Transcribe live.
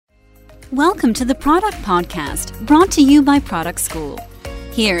Welcome to the Product Podcast, brought to you by Product School.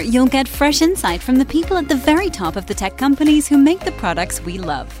 Here, you'll get fresh insight from the people at the very top of the tech companies who make the products we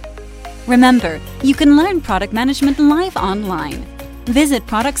love. Remember, you can learn product management live online. Visit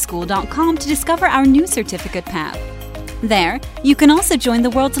productschool.com to discover our new certificate path. There, you can also join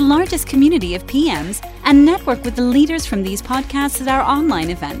the world's largest community of PMs and network with the leaders from these podcasts at our online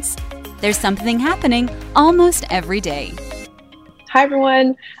events. There's something happening almost every day. Hi,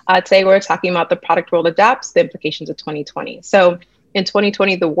 everyone. Today we're talking about the product world adapts, the implications of 2020. So in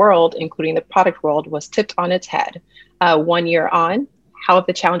 2020, the world, including the product world, was tipped on its head. 1 year on, how have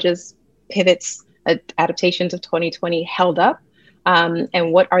the challenges, pivots, adaptations of 2020 held up?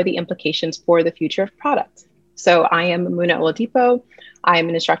 And what are the implications for the future of product? So I am Muna Oladipo. I am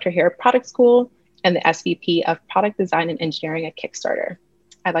an instructor here at Product School and the SVP of Product Design and Engineering at Kickstarter.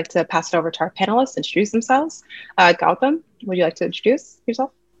 I'd like to pass it over to our panelists to introduce themselves. Gautam, would you like to introduce yourself?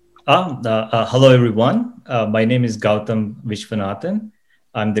 Hello, everyone. My name is Gautam Vishwanathan.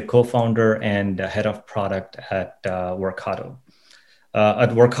 I'm the co-founder and head of product at Workato. At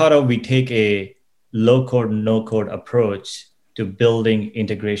Workato, we take a low-code, no-code approach to building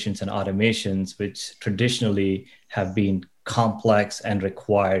integrations and automations, which traditionally have been complex and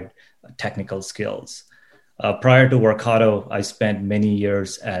required technical skills. Prior to Workato, I spent many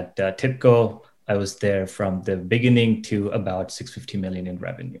years at TIBCO. I was there from the beginning to about 650 million in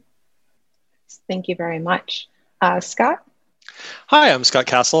revenue. Thank you very much. Scott? Hi, I'm Scott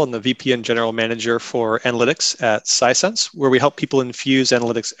Castle. I'm the VP and General Manager for Analytics at Sisense, where we help people infuse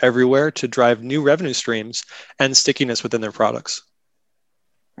analytics everywhere to drive new revenue streams and stickiness within their products.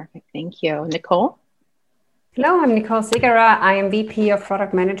 Perfect. Thank you. Nicole? Hello, I'm Nicole Segera. I am VP of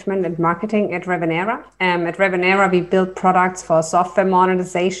Product Management and Marketing at Revenera. At Revenera, we build products for software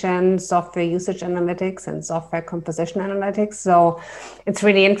monetization, software usage analytics, and software composition analytics. So it's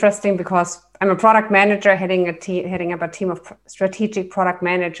really interesting because I'm a product manager heading up a team of strategic product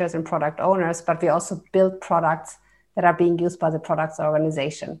managers and product owners, but we also build products that are being used by the products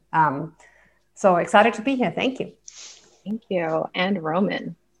organization. So excited to be here. Thank you. Thank you. And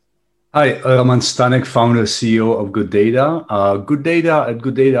Roman? Hi, Roman Stanek, founder, CEO of Good Data. At Good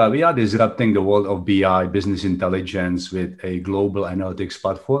Data, we are disrupting the world of BI, business intelligence, with a global analytics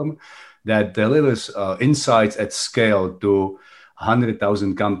platform that delivers insights at scale to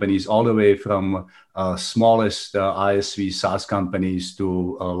 100,000 companies, all the way from smallest ISV SaaS companies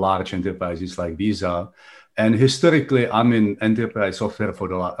to large enterprises like Visa. And historically, I'm in enterprise software for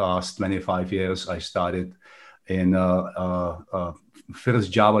the last 25 years. I started in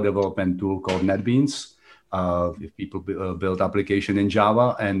first Java development tool called NetBeans. If people build application in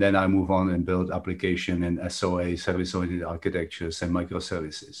Java, and then I move on and build application in SOA, service-oriented architectures, and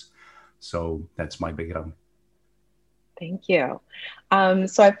microservices. So that's my background. Thank you.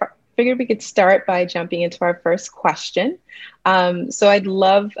 So I figured we could start by jumping into our first question. So I'd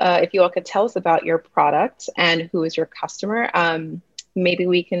love if you all could tell us about your product and who is your customer. Maybe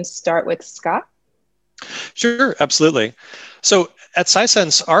we can start with Scott. Sure, absolutely. So at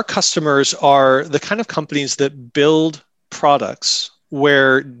Sisense, our customers are the kind of companies that build products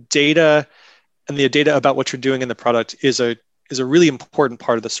where data and the data about what you're doing in the product is a really important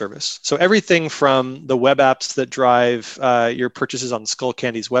part of the service. So everything from the web apps that drive your purchases on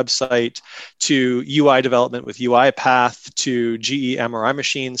Skullcandy's website to UI development with UiPath to GE MRI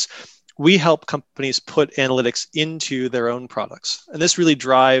machines, we help companies put analytics into their own products. And this really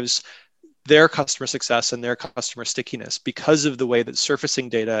drives their customer success and their customer stickiness because of the way that surfacing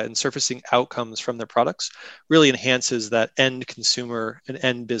data and surfacing outcomes from their products really enhances that end consumer and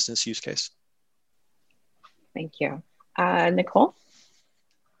end business use case. Thank you. Nicole?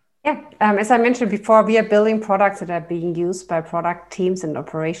 Yeah, as I mentioned before, we are building products that are being used by product teams and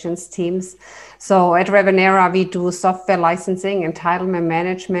operations teams. So at Revenera, we do software licensing, entitlement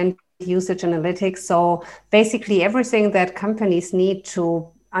management, usage analytics. So basically everything that companies need to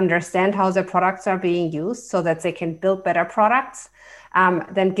understand how their products are being used so that they can build better products,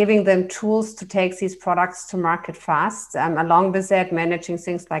 then giving them tools to take these products to market fast, along with that, managing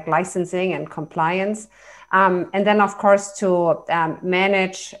things like licensing and compliance. And then, of course, to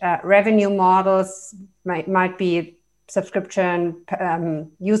manage revenue models, might be subscription,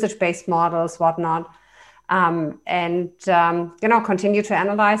 usage-based models, whatnot. Continue to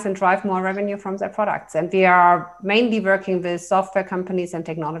analyze and drive more revenue from their products. And we are mainly working with software companies and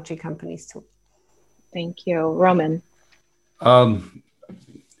technology companies too. Thank you. Roman?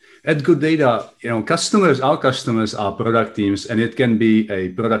 At Good Data, our customers are product teams, and it can be a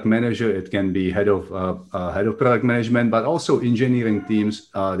product manager, it can be head of product management, but also engineering teams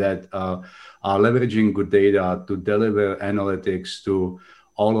that are leveraging Good Data to deliver analytics to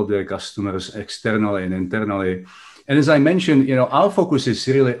all of their customers externally and internally. And as I mentioned, our focus is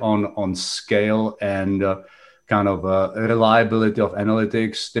really on scale and reliability of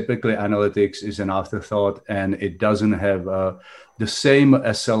analytics. Typically, analytics is an afterthought, and it doesn't have the same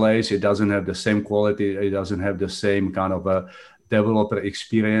SLAs. It doesn't have the same quality. It doesn't have the same kind of developer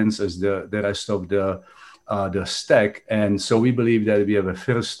experience as the rest of the stack. And so we believe that we have a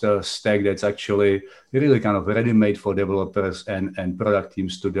first stack that's actually really kind of ready-made for developers and product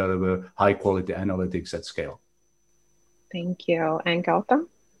teams to deliver high-quality analytics at scale. Thank you. And Gautam?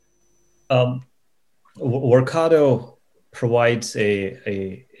 Workato provides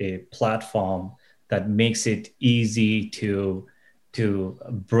a platform that makes it easy to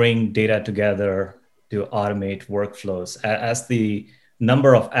bring data together, to automate workflows. As the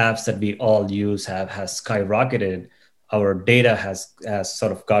number of apps that we all use has skyrocketed, our data has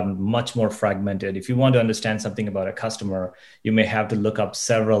sort of gotten much more fragmented. If you want to understand something about a customer, you may have to look up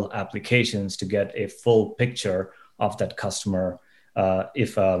several applications to get a full picture of that customer.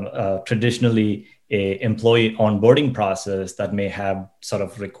 If traditionally a employee onboarding process that may have sort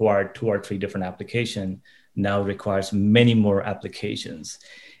of required 2 or 3 different applications now requires many more applications.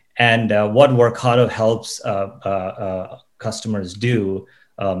 And what Workato helps customers do,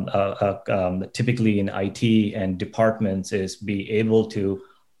 typically in IT and departments, is be able to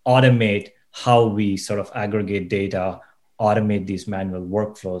automate how we sort of aggregate data, automate these manual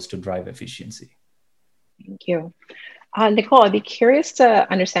workflows to drive efficiency. Thank you. Nicole, I'd be curious to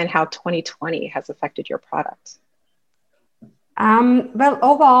understand how 2020 has affected your product. Well,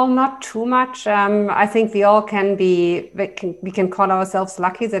 overall, not too much. I think we all we can call ourselves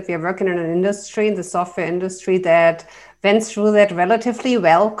lucky that we are working in an industry, in the software industry, that went through that relatively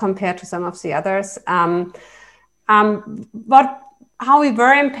well compared to some of the others. But how we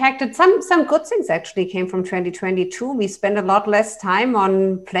were impacted, some good things actually came from 2022. We spent a lot less time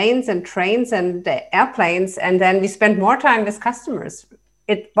on planes and trains and airplanes, and then we spent more time with customers.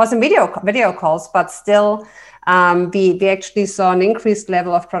 It wasn't video calls, but still, we actually saw an increased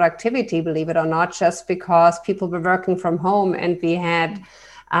level of productivity, believe it or not, just because people were working from home and we had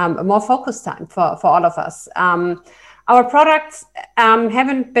more focus time for all of us. Our products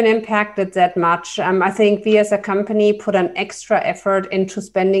haven't been impacted that much. I think we as a company put an extra effort into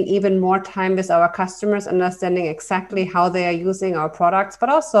spending even more time with our customers, understanding exactly how they are using our products, but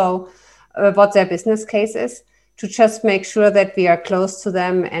also what their business case is, to just make sure that we are close to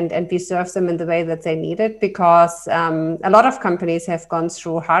them and we serve them in the way that they need it, because a lot of companies have gone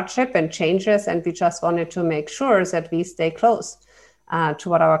through hardship and changes, and we just wanted to make sure that we stay close to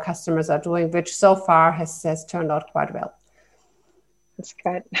what our customers are doing, which so far has turned out quite well. That's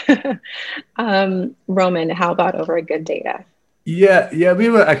good. Roman, how about over at Good Data? Yeah, we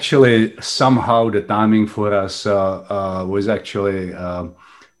were actually somehow, the timing for us was actually,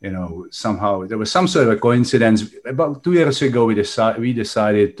 somehow there was some sort of a coincidence. About 2 years ago, we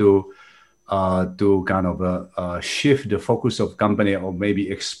decided to kind of shift the focus of company, or maybe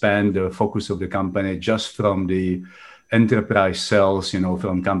expand the focus of the company just from the enterprise sales,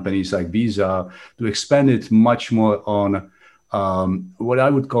 from companies like Visa, to expand it much more on what I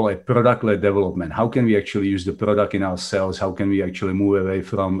would call a product-led development. How can we actually use the product in our sales? How can we actually move away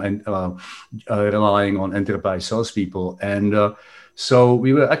from relying on enterprise salespeople? And so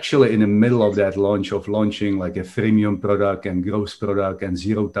we were actually in the middle of that launching like a freemium product and growth product and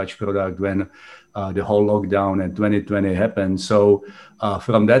zero-touch product when the whole lockdown in 2020 happened. So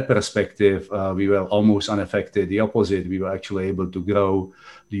from that perspective, we were almost unaffected. The opposite, we were actually able to grow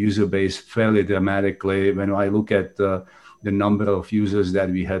the user base fairly dramatically. When I look at the number of users that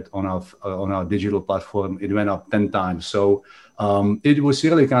we had on our digital platform, it went up 10 times. So it was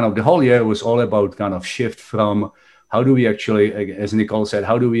really kind of, the whole year was all about kind of shift from how do we actually, as Nicole said,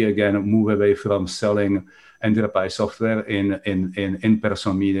 how do we again move away from selling enterprise software in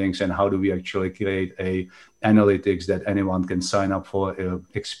in-person meetings, and how do we actually create a analytics that anyone can sign up for,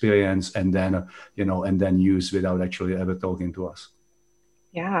 experience, and then use without actually ever talking to us.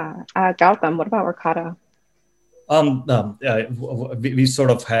 Yeah, Gautam, what about Workato? We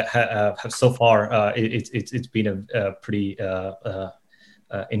sort of have so far. It's been a pretty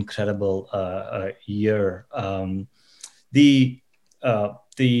incredible year.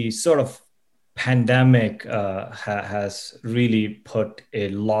 The sort of pandemic has really put a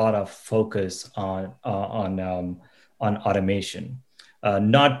lot of focus on automation,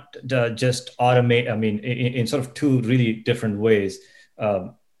 not just automate. I mean, in sort of 2 really different ways.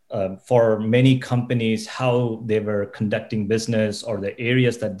 For many companies, how they were conducting business or the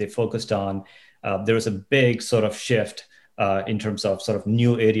areas that they focused on, there was a big sort of shift in terms of sort of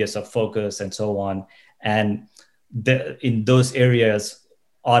new areas of focus and so on. And in those areas,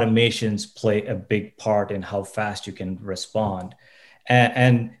 automations play a big part in how fast you can respond.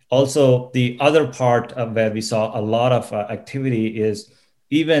 And also the other part of where we saw a lot of activity is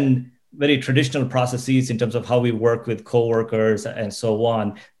even very traditional processes in terms of how we work with coworkers and so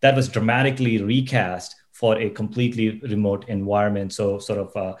on, that was dramatically recast for a completely remote environment. So sort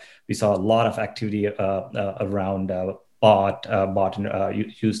of we saw a lot of activity around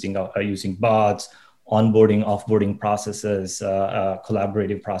using bots, onboarding, offboarding processes,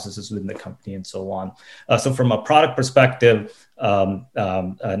 collaborative processes within the company, and so on. So from a product perspective, not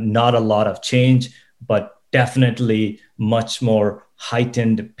a lot of change, but definitely much more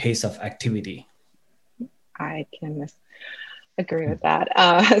heightened pace of activity. I can agree with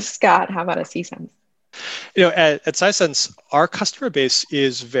that. Scott, how about a Sisense? At Sisense, our customer base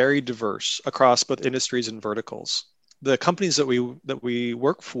is very diverse across both industries and verticals. The companies that we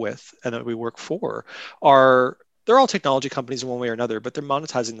work with and that we work for they're all technology companies in one way or another, but they're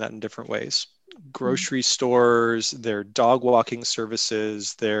monetizing that in different ways. Grocery stores, their dog walking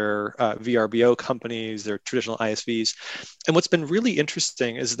services, their VRBO companies, their traditional ISVs. And what's been really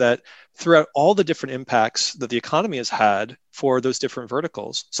interesting is that throughout all the different impacts that the economy has had for those different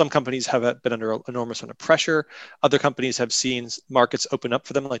verticals, some companies have been under an enormous amount of pressure. Other companies have seen markets open up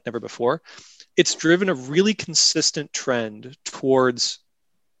for them like never before. It's driven a really consistent trend towards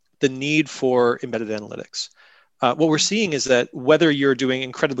the need for embedded analytics. What we're seeing is that whether you're doing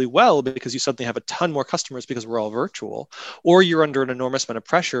incredibly well because you suddenly have a ton more customers because we're all virtual, or you're under an enormous amount of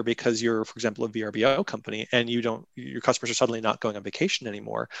pressure because you're, for example, a VRBO company and your customers are suddenly not going on vacation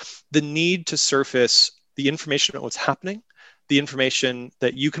anymore, the need to surface the information about what's happening, the information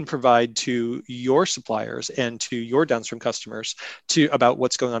that you can provide to your suppliers and to your downstream customers about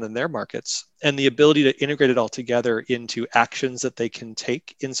what's going on in their markets, and the ability to integrate it all together into actions that they can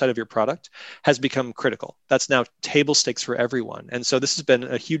take inside of your product has become critical. That's now table stakes for everyone. And so this has been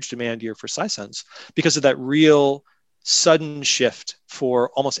a huge demand year for Sisense because of that real sudden shift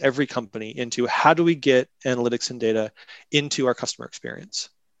for almost every company into how do we get analytics and data into our customer experience.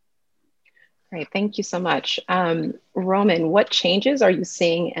 Great, thank you so much. Roman, what changes are you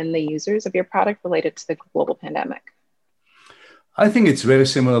seeing in the users of your product related to the global pandemic? I think it's very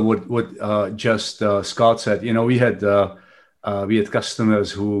similar what just Scott said. We had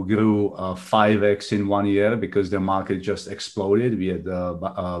customers who grew 5x in 1 year because their market just exploded. We had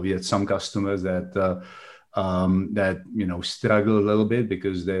some customers that struggled a little bit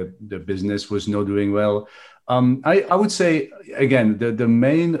because their business was not doing well. I would say, again,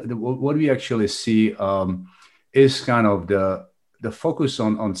 what we actually see is kind of the focus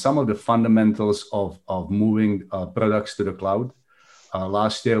on some of the fundamentals of moving products to the cloud.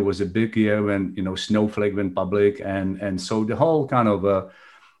 Last year was a big year when Snowflake went public, and so the whole kind of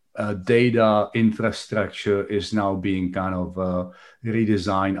data infrastructure is now being kind of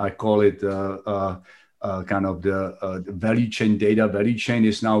redesigned. I call it kind of the value chain. Data value chain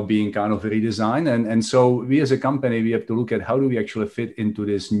is now being kind of redesigned, and so we as a company, we have to look at how do we actually fit into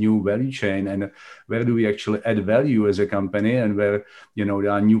this new value chain, and where do we actually add value as a company, and where there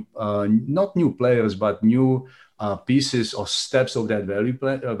are new not new players but new pieces or steps of that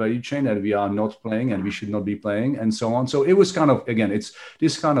value chain that we are not playing and we should not be playing, and so on. So it was kind of, again, it's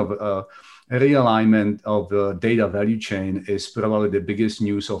this kind of realignment of the data value chain is probably the biggest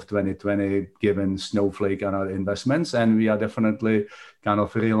news of 2020, given Snowflake and our investments. And we are definitely kind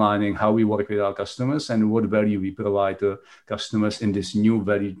of realigning how we work with our customers and what value we provide to customers in this new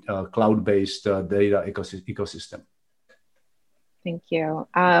value cloud-based data ecosystem. Thank you.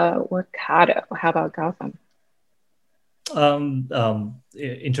 Workato, how about Gautam?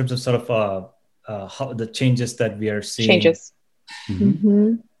 In terms of sort of how the changes that we are seeing. Changes.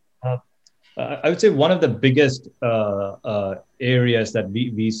 Mm-hmm. I would say one of the biggest areas that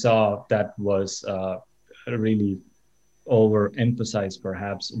we saw that was really overemphasized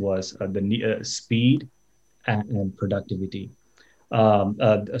perhaps was the speed and productivity.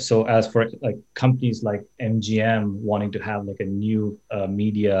 So as for like companies like MGM wanting to have like a new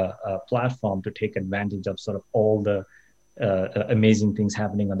media platform to take advantage of sort of all the amazing things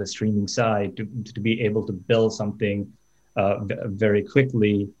happening on the streaming side, to be able to build something very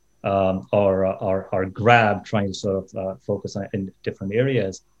quickly, or grab, trying to sort of focus on in different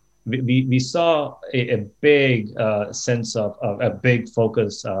areas. We saw a big sense of a big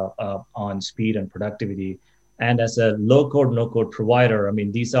focus on speed and productivity. And as a low code, no code provider, I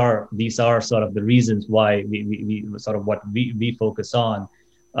mean, these are sort of the reasons why we sort of what we focus on.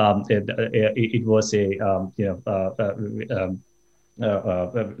 It was it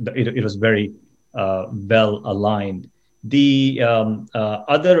was very well aligned. The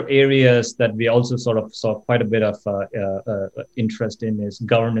other areas that we also sort of saw quite a bit of interest in is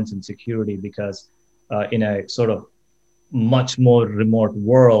governance and security, because in a sort of much more remote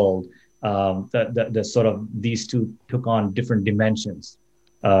world, the sort of these two took on different dimensions.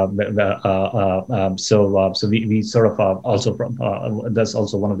 So we sort of also that's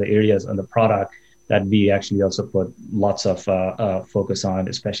also one of the areas on the product that we actually also put lots of focus on,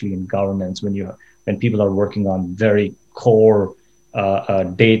 especially in governance. When people are working on very core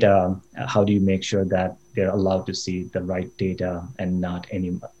data, how do you make sure that they're allowed to see the right data and not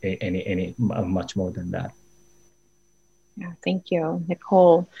any much more than that? Yeah, thank you,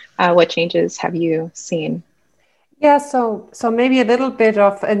 Nicole. What changes have you seen? Yeah, so maybe a little bit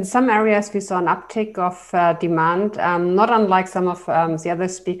of, in some areas we saw an uptick of demand, not unlike some of the other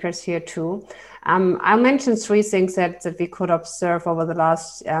speakers here too. I'll mention three things that we could observe over the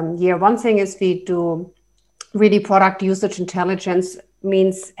last year. One thing is we do really product usage intelligence,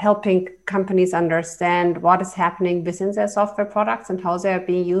 means helping companies understand what is happening within their software products and how they are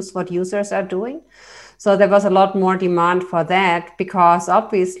being used, what users are doing. So there was a lot more demand for that, because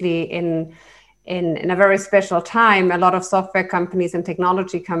obviously in a very special time, a lot of software companies and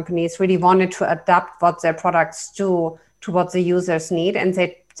technology companies really wanted to adapt what their products do to what the users need. And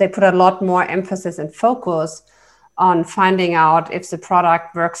they put a lot more emphasis and focus on finding out if the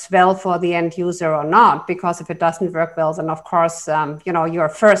product works well for the end user or not. Because if it doesn't work well, then of course, you're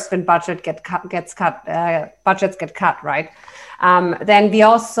first when budgets get cut, right? Then we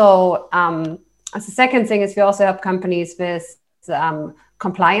also, as the second thing is we also help companies with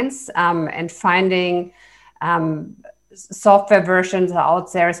compliance and finding software versions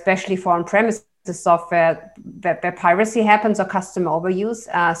out there, especially for on-premise software, where piracy happens or customer overuse.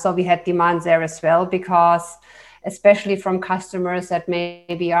 So we had demand there as well, because especially from customers that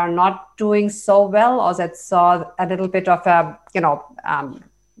maybe are not doing so well, or that saw a little bit of a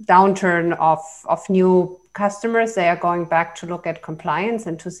downturn of new customers, they are going back to look at compliance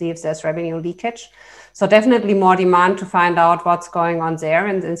and to see if there's revenue leakage. So definitely more demand to find out what's going on there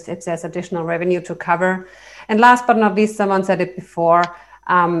and if there's additional revenue to cover. And last but not least, someone said it before,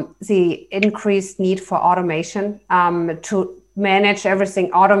 the increased need for automation to manage everything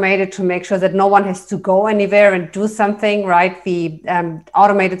automated, to make sure that no one has to go anywhere and do something, right? The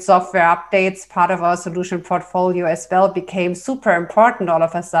automated software updates, part of our solution portfolio as well, became super important all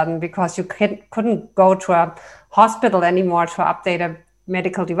of a sudden, because you couldn't go to a hospital anymore to update a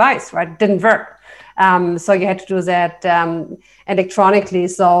medical device, right? It didn't work. So you had to do that electronically.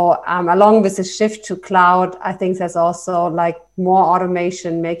 So along with the shift to cloud, I think there's also like more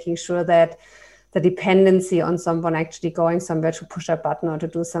automation, making sure that the dependency on someone actually going somewhere to push a button or to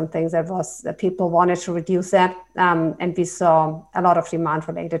do something that people wanted to reduce that. And we saw a lot of demand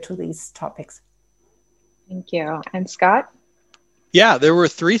related to these topics. Thank you. And Scott? Yeah, there were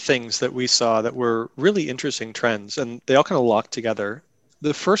three things that we saw that were really interesting trends, and they all kind of locked together.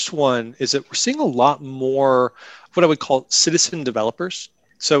 The first one is that we're seeing a lot more what I would call citizen developers.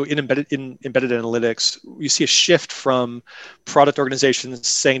 So in embedded analytics, you see a shift from product organizations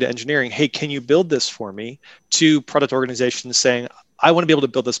saying to engineering, hey, can you build this for me? To product organizations saying, I want to be able to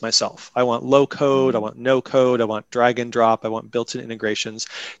build this myself. I want low code, I want no code, I want drag and drop, I want built-in integrations.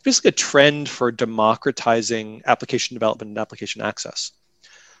 It's basically a trend for democratizing application development and application access.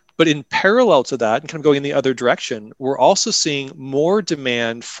 But in parallel to that, and kind of going in the other direction, we're also seeing more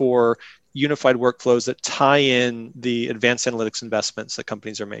demand for unified workflows that tie in the advanced analytics investments that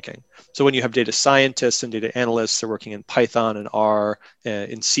companies are making. So when you have data scientists and data analysts, they're working in Python and R,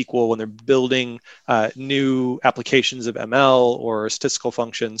 in SQL, when they're building new applications of ML or statistical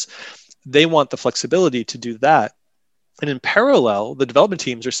functions, they want the flexibility to do that. And in parallel, the development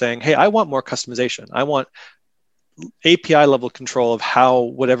teams are saying, hey, I want more customization. I want API level control of how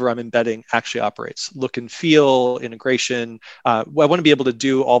whatever I'm embedding actually operates, look and feel, integration. I want to be able to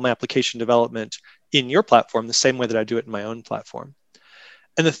do all my application development in your platform the same way that I do it in my own platform.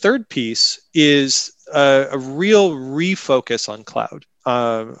 And the third piece is a real refocus on cloud.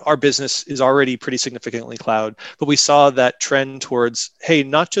 Our business is already pretty significantly cloud, but we saw that trend towards, hey,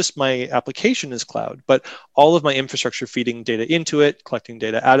 not just my application is cloud, but all of my infrastructure feeding data into it, collecting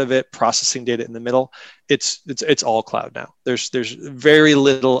data out of it, processing data in the middle. It's all cloud now. There's very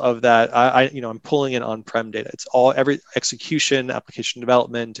little of that. I'm pulling in on-prem data. It's all, every execution, application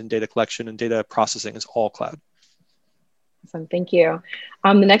development, and data collection and data processing is all cloud. Awesome, thank you.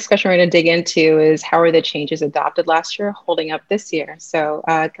 The next question we're going to dig into is, how are the changes adopted last year holding up this year? So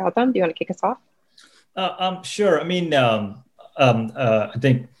Gautam, do you want to kick us off? Sure. I mean, I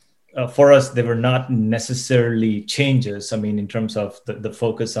think for us, they were not necessarily changes. I mean, in terms of the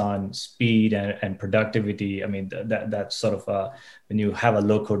focus on speed and productivity, I mean, that sort of when you have a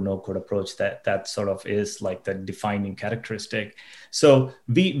low code, no code approach, that sort of is like the defining characteristic. So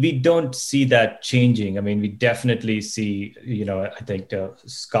we don't see that changing. I mean, we definitely see, I think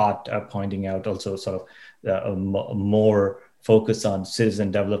Scott pointing out also sort of a more focus on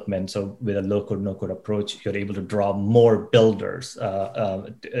citizen development. So with a low code, no code approach, you're able to draw more builders.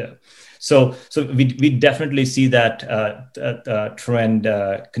 So we definitely see that trend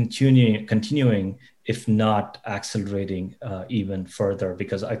continuing, if not accelerating even further.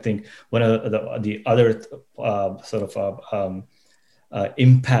 Because I think one of the other sort of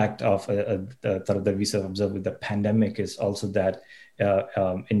impact of that we sort of observed with the pandemic is also that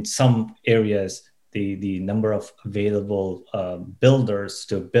in some areas, the number of available builders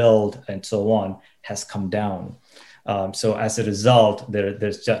to build and so on has come down. So as a result,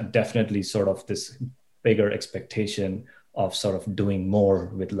 there's definitely sort of this bigger expectation of sort of doing more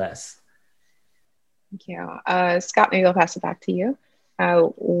with less. Thank you. Scott, maybe I'll pass it back to you.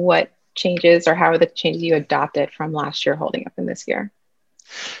 What changes, or how are the changes you adopted from last year holding up in this year?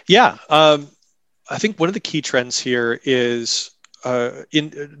 Yeah, I think one of the key trends here is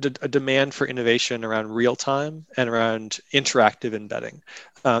in a demand for innovation around real time and around interactive embedding.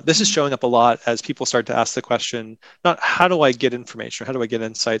 This is showing up a lot as people start to ask the question, not how do I get information or how do I get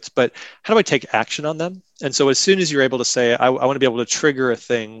insights, but how do I take action on them? And so as soon as you're able to say, I want to be able to trigger a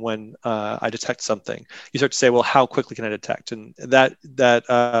thing when I detect something, you start to say, well, how quickly can I detect? And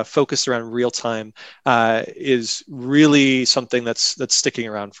that focus around real time is really something that's sticking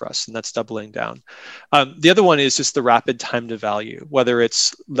around for us, and that's doubling down. The other one is just the rapid time to value, whether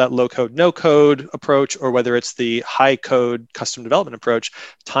it's that low code, no code approach, or whether it's the high code custom development approach.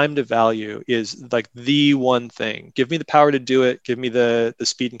 Time to value is like the one thing. Give me the power to do it. Give me the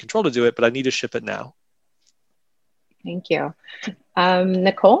speed and control to do it, but I need to ship it now. Thank you.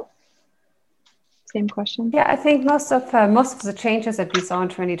 Nicole, same question. Yeah, I think most of the changes that we saw in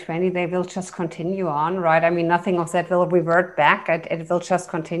 2020, they will just continue on, right? I mean, nothing of that will revert back. It will just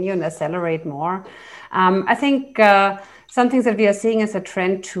continue and accelerate more. I think some things that we are seeing as a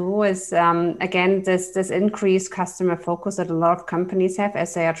trend too is, again, this increased customer focus that a lot of companies have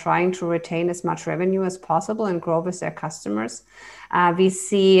as they are trying to retain as much revenue as possible and grow with their customers. We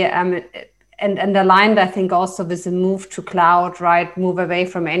see, and aligned, I think, also with the move to cloud, right? Move away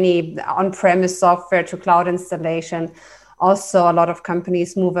from any on-premise software to cloud installation. Also, a lot of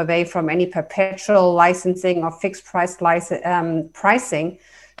companies move away from any perpetual licensing or fixed price pricing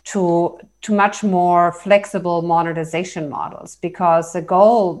to much more flexible monetization models, because the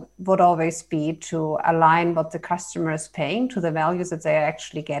goal would always be to align what the customer is paying to the values that they are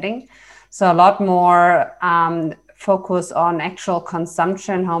actually getting. So a lot more focus on actual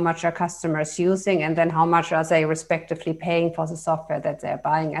consumption, how much are customers using, and then how much are they respectively paying for the software that they're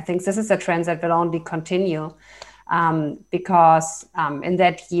buying. I think this is a trend that will only continue because in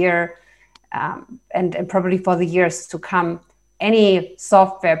that year and probably for the years to come, any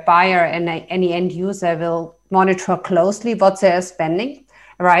software buyer and any end user will monitor closely what they're spending,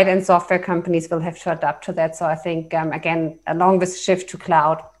 right? And software companies will have to adapt to that. So I think, again, along with shift to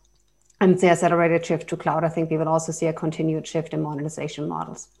cloud and the accelerated shift to cloud, I think we will also see a continued shift in monetization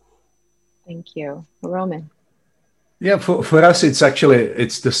models. Thank you. Roman. Yeah, for us, it's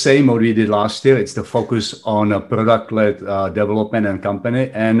the same what we did last year. It's the focus on a product-led development and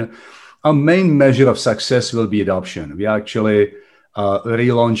company. And our main measure of success will be adoption. We are actually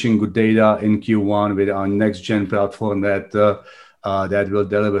relaunching Good Data in Q1 with our next gen platform that will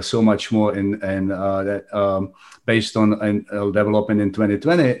deliver so much more based on development in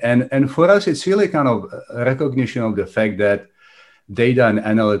 2020. And for us, it's really kind of a recognition of the fact that data and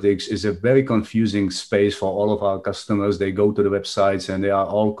analytics is a very confusing space for all of our customers. They go to the websites and they are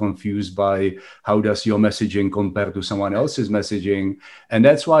all confused by how does your messaging compare to someone else's messaging. And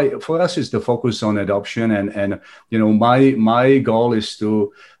that's why for us is the focus on adoption. And my goal is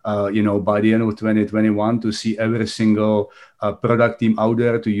to, by the end of 2021 to see every single product team out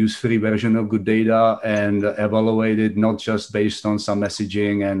there to use free version of Good Data and evaluate it, not just based on some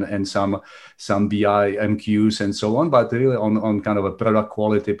messaging and some BI MQs and so on, but really on kind of a product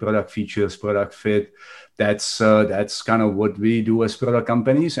quality, product features, product fit. That's kind of what we do as product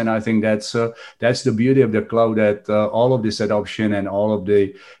companies. And I think that's the beauty of the cloud, that all of this adoption and all of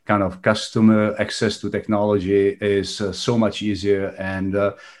the kind of customer access to technology is so much easier. And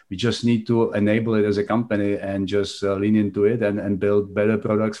we just need to enable it as a company and just lean into it and build better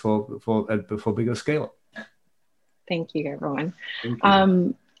products for bigger scale. Thank you, everyone. Thank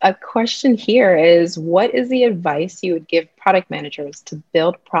you. a question here is, what is the advice you would give product managers to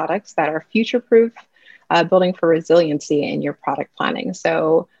build products that are future-proof, building for resiliency in your product planning?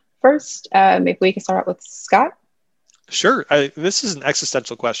 So first, maybe we can start out with Scott. Sure. This is an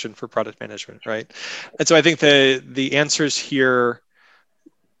existential question for product management, right? And so I think the answers here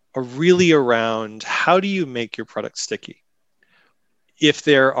are really around, how do you make your product sticky? If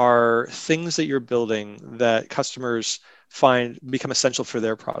there are things that you're building that customers find become essential for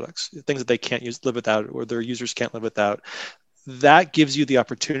their products, things that they can't live without, or their users can't live without, that gives you the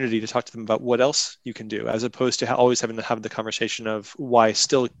opportunity to talk to them about what else you can do, as opposed to always having to have the conversation of why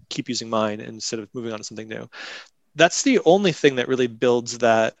still keep using mine instead of moving on to something new. That's the only thing that really builds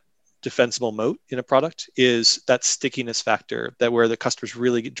that defensible moat in a product, is that stickiness factor, that where the customer's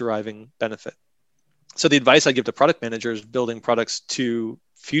really deriving benefit. So the advice I give to product managers building products to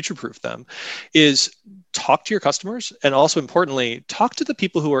future-proof them is talk to your customers, and also importantly, talk to the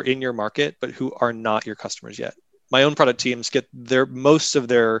people who are in your market but who are not your customers yet. My own product teams get most of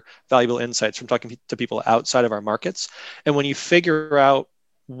their valuable insights from talking to people outside of our markets. And when you figure out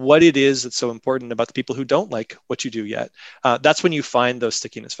what it is that's so important about the people who don't like what you do yet, that's when you find those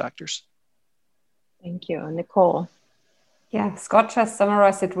stickiness factors. Thank you. Nicole. Yeah, Scott just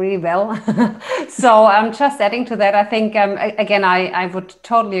summarized it really well. So I'm just adding to that. I think, again, I would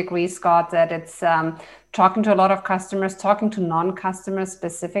totally agree, Scott, that it's talking to a lot of customers, talking to non-customers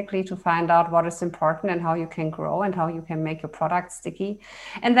specifically to find out what is important and how you can grow and how you can make your product sticky.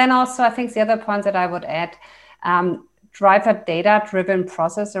 And then also, I think the other point that I would add, drive a data-driven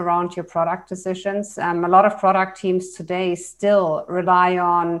process around your product decisions. A lot of product teams today still rely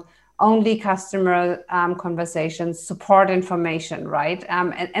on only customer conversations, support information, right?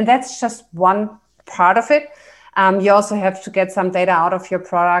 And that's just one part of it. You also have to get some data out of your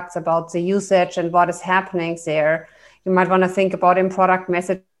products about the usage and what is happening there. You might want to think about in-product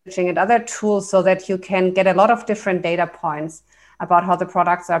messaging and other tools so that you can get a lot of different data points about how the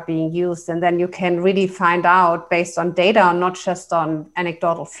products are being used. And then you can really find out, based on data, not just on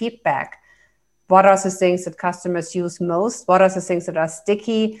anecdotal feedback, what are the things that customers use most? What are the things that are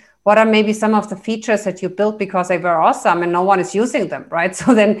sticky? What are maybe some of the features that you built because they were awesome and no one is using them, right?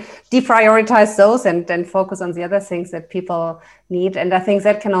 So then deprioritize those and then focus on the other things that people need. And I think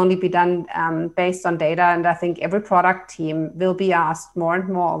that can only be done based on data. And I think every product team will be asked more and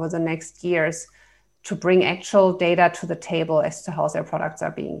more over the next years to bring actual data to the table as to how their products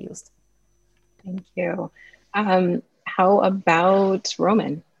are being used. Thank you. How about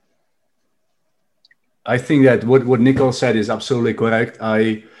Roman? I think that what Nicole said is absolutely correct.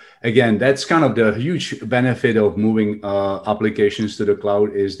 Again, that's kind of the huge benefit of moving applications to the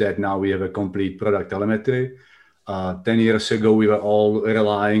cloud, is that now we have a complete product telemetry. 10 years ago, we were all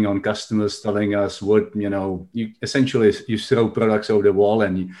relying on customers telling us what, you essentially throw products over the wall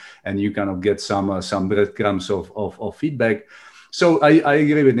and you kind of get some breadcrumbs of feedback. So I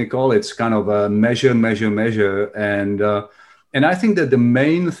agree with Nicole. It's kind of a measure. And I think that the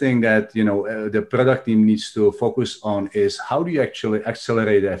main thing that, the product team needs to focus on is, how do you actually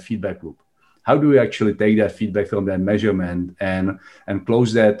accelerate that feedback loop? How do we actually take that feedback from that measurement and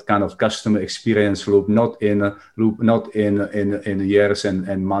close that kind of customer experience loop, not in years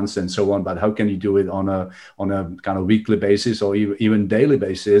and months and so on, but how can you do it on a kind of weekly basis or even daily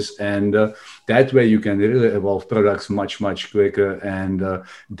basis? And that way you can really evolve products much, much quicker and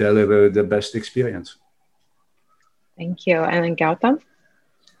deliver the best experience. Thank you. And then Gautam?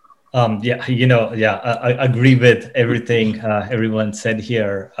 I agree with everything everyone said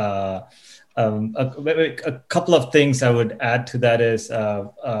here. A couple of things I would add to that is,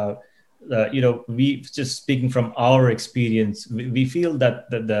 we just speaking from our experience, we feel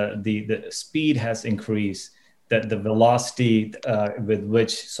that the speed has increased, that the velocity with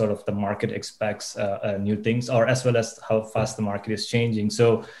which sort of the market expects new things, or as well as how fast the market is changing.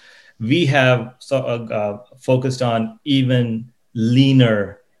 So we have focused on even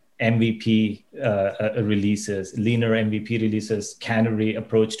leaner MVP releases, canary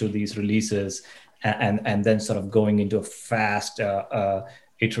approach to these releases, and then sort of going into a fast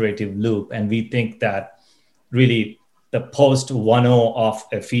iterative loop. And we think that really the post 1.0 of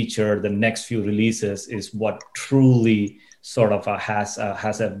a feature, the next few releases, is what truly sort of has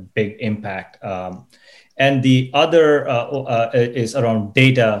a big impact. And the other is around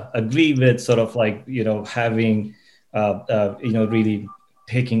data. Agree with sort of like, having, really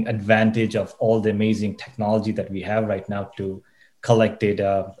taking advantage of all the amazing technology that we have right now to collect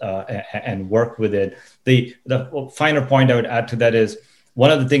data and work with it. The finer point I would add to that is, one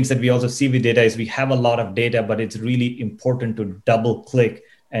of the things that we also see with data is we have a lot of data, but it's really important to double click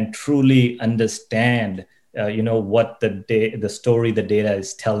and truly understand what the story the data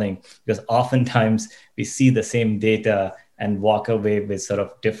is telling, because oftentimes we see the same data and walk away with sort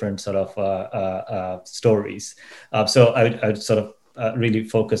of different sort of stories. So I would sort of really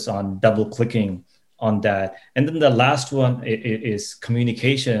focus on double clicking on that. And then the last one is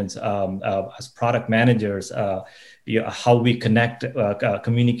communications. As product managers, how we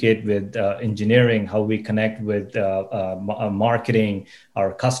communicate with engineering, how we connect with marketing,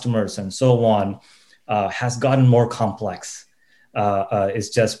 our customers, and so on, has gotten more complex. It's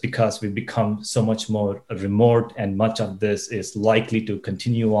just because we've become so much more remote, and much of this is likely to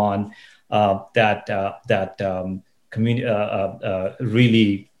continue on.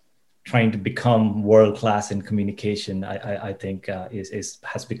 Really trying to become world-class in communication, I think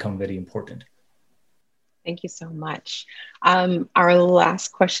has become very important. Thank you so much. Our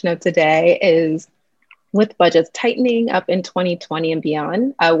last question of today is, with budgets tightening up in 2020 and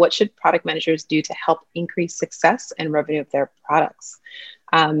beyond, what should product managers do to help increase success and revenue of their products?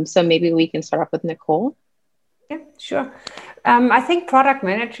 So maybe we can start off with Nicole. Yeah, sure. I think product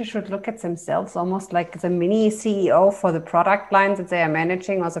managers should look at themselves almost like the mini CEO for the product lines that they are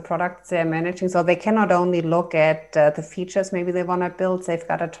managing, or the products they are managing. So they cannot only look at the features maybe they want to build. They've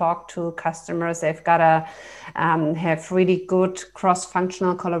got to talk to customers. They've got to have really good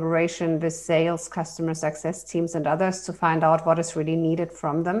cross-functional collaboration with sales, customer success teams, and others to find out what is really needed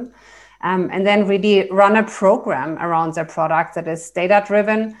from them. And then really run a program around their product that is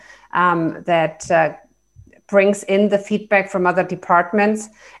data-driven, that brings in the feedback from other departments,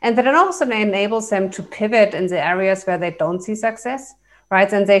 and that it also enables them to pivot in the areas where they don't see success,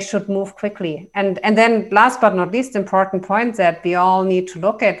 right? And they should move quickly. And then last but not least, important point that we all need to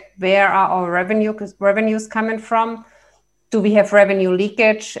look at: where are our revenues coming from? Do we have revenue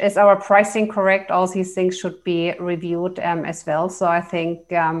leakage? Is our pricing correct? All these things should be reviewed as well. So I think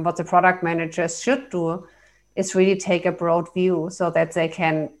what the product managers should do is really take a broad view so that they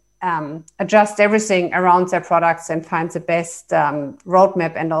can adjust everything around their products and find the best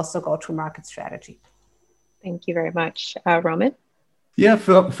roadmap and also go-to-market strategy. Thank you very much. Roman? Yeah,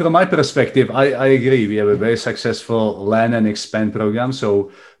 from my perspective, I agree. We have a very successful land and expand program. So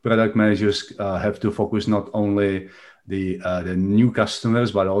product managers have to focus not only the new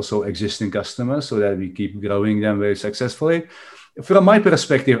customers, but also existing customers, so that we keep growing them very successfully. From my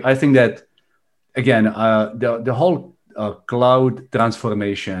perspective, I think that, again, the whole cloud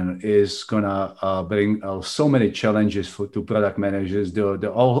transformation is gonna bring so many challenges to product managers. The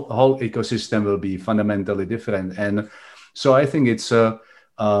whole ecosystem will be fundamentally different, and so I think it's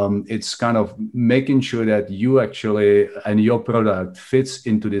kind of making sure that you actually and your product fits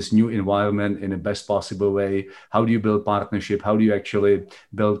into this new environment in the best possible way. How do you build partnership? How do you actually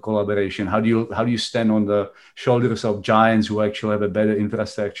build collaboration? How do you stand on the shoulders of giants who actually have a better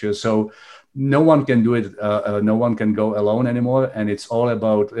infrastructure? So no one can do it. No one can go alone anymore. And it's all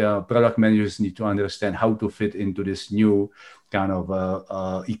about product managers need to understand how to fit into this new kind of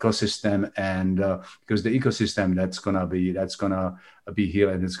ecosystem. And because the ecosystem that's gonna be here,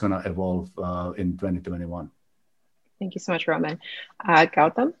 and it's gonna evolve in 2021. Thank you so much, Roman.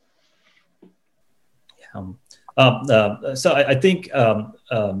 Gautam? So I think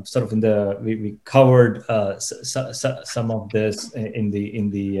sort of we covered some of this in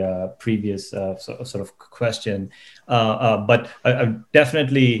the previous sort of question, but I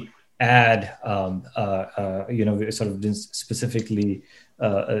definitely add, we sort of didn't specifically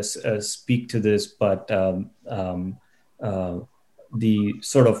speak to this, but the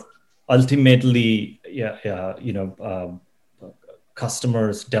sort of ultimately,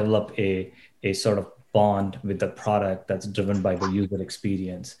 customers develop a sort of bond with the product that's driven by the user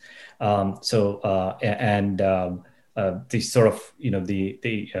experience. The sort of,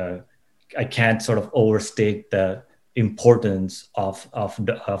 I can't sort of overstate the importance of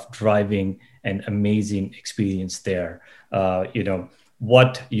driving an amazing experience there.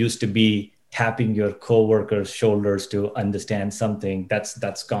 What used to be tapping your coworkers' shoulders to understand something,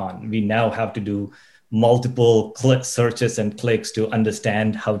 that's gone. We now have to do multiple searches and clicks to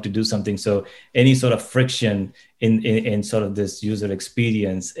understand how to do something. So any sort of friction in sort of this user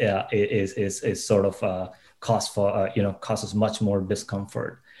experience is sort of causes much more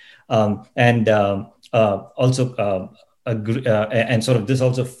discomfort. And sort of this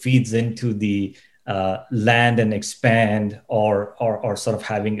also feeds into the land and expand or sort of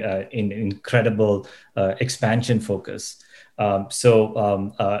having an incredible expansion focus.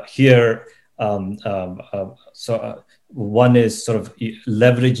 Here. One is sort of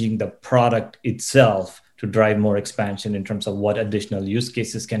leveraging the product itself to drive more expansion in terms of what additional use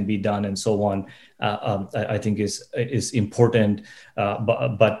cases can be done and so on. I think is important,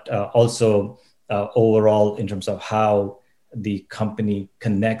 but also overall in terms of how the company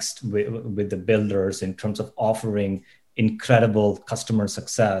connects with the builders in terms of offering incredible customer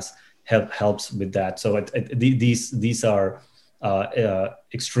success helps with that. So these are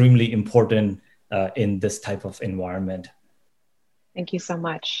extremely important in this type of environment. Thank you so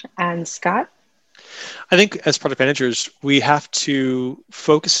much. And Scott? I think as product managers, we have to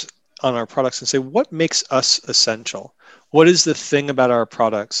focus on our products and say, what makes us essential? What is the thing about our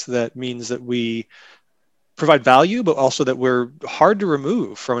products that means that we provide value, but also that we're hard to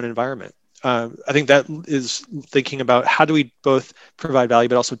remove from an environment? I think that is thinking about how do we both provide value,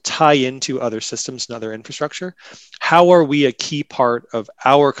 but also tie into other systems and other infrastructure. How are we a key part of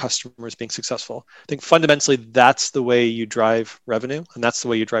our customers being successful? I think fundamentally, that's the way you drive revenue, and that's the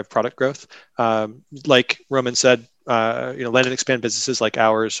way you drive product growth. Like Roman said, land and expand businesses like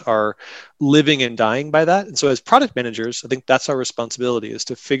ours are living and dying by that. And so as product managers, I think that's our responsibility, is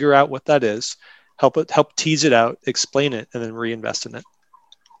to figure out what that is, help tease it out, explain it, and then reinvest in it.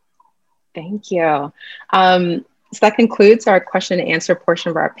 Thank you. So that concludes our question and answer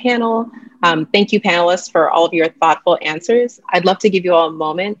portion of our panel. Thank you, panelists, for all of your thoughtful answers. I'd love to give you all a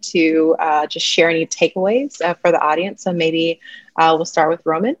moment to just share any takeaways for the audience. So maybe we'll start with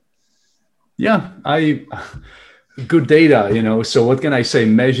Roman. Yeah, good data, so what can I say?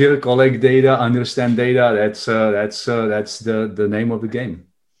 Measure, collect data, understand data. That's the name of the game.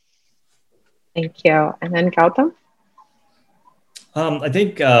 Thank you. And then Gautam? I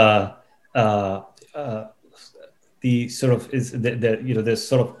think the sort of is that there's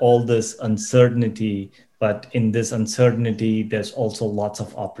sort of all this uncertainty, but in this uncertainty, there's also lots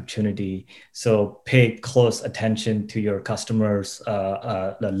of opportunity. So pay close attention to your customers,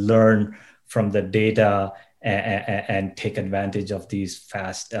 learn from the data, and take advantage of these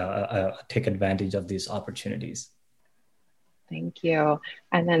take advantage of these opportunities. Thank you.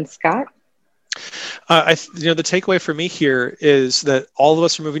 And then Scott? The takeaway for me here is that all of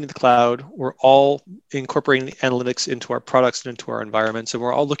us are moving to the cloud. We're all incorporating analytics into our products and into our environments, and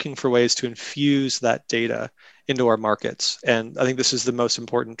we're all looking for ways to infuse that data into our markets. And I think this is the most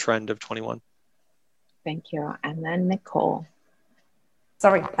important trend of 21. Thank you. And then Nicole.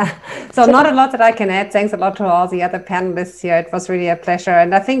 Sorry. So not a lot that I can add. Thanks a lot to all the other panelists here. It was really a pleasure.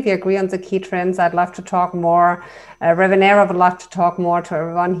 And I think we agree on the key trends. I'd love to talk more. Revenera would love to talk more to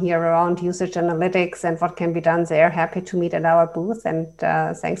everyone here around usage analytics and what can be done there. Happy to meet at our booth. And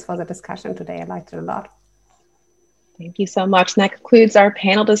thanks for the discussion today. I liked it a lot. Thank you so much. And that concludes our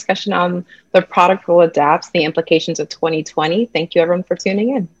panel discussion on the product role adapts, the implications of 2020. Thank you, everyone, for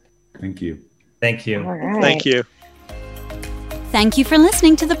tuning in. Thank you. Thank you. All right. Thank you. Thank you for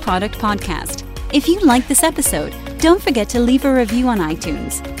listening to the Product Podcast. If you liked this episode, don't forget to leave a review on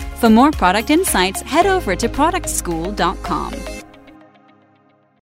iTunes. For more product insights, head over to productschool.com.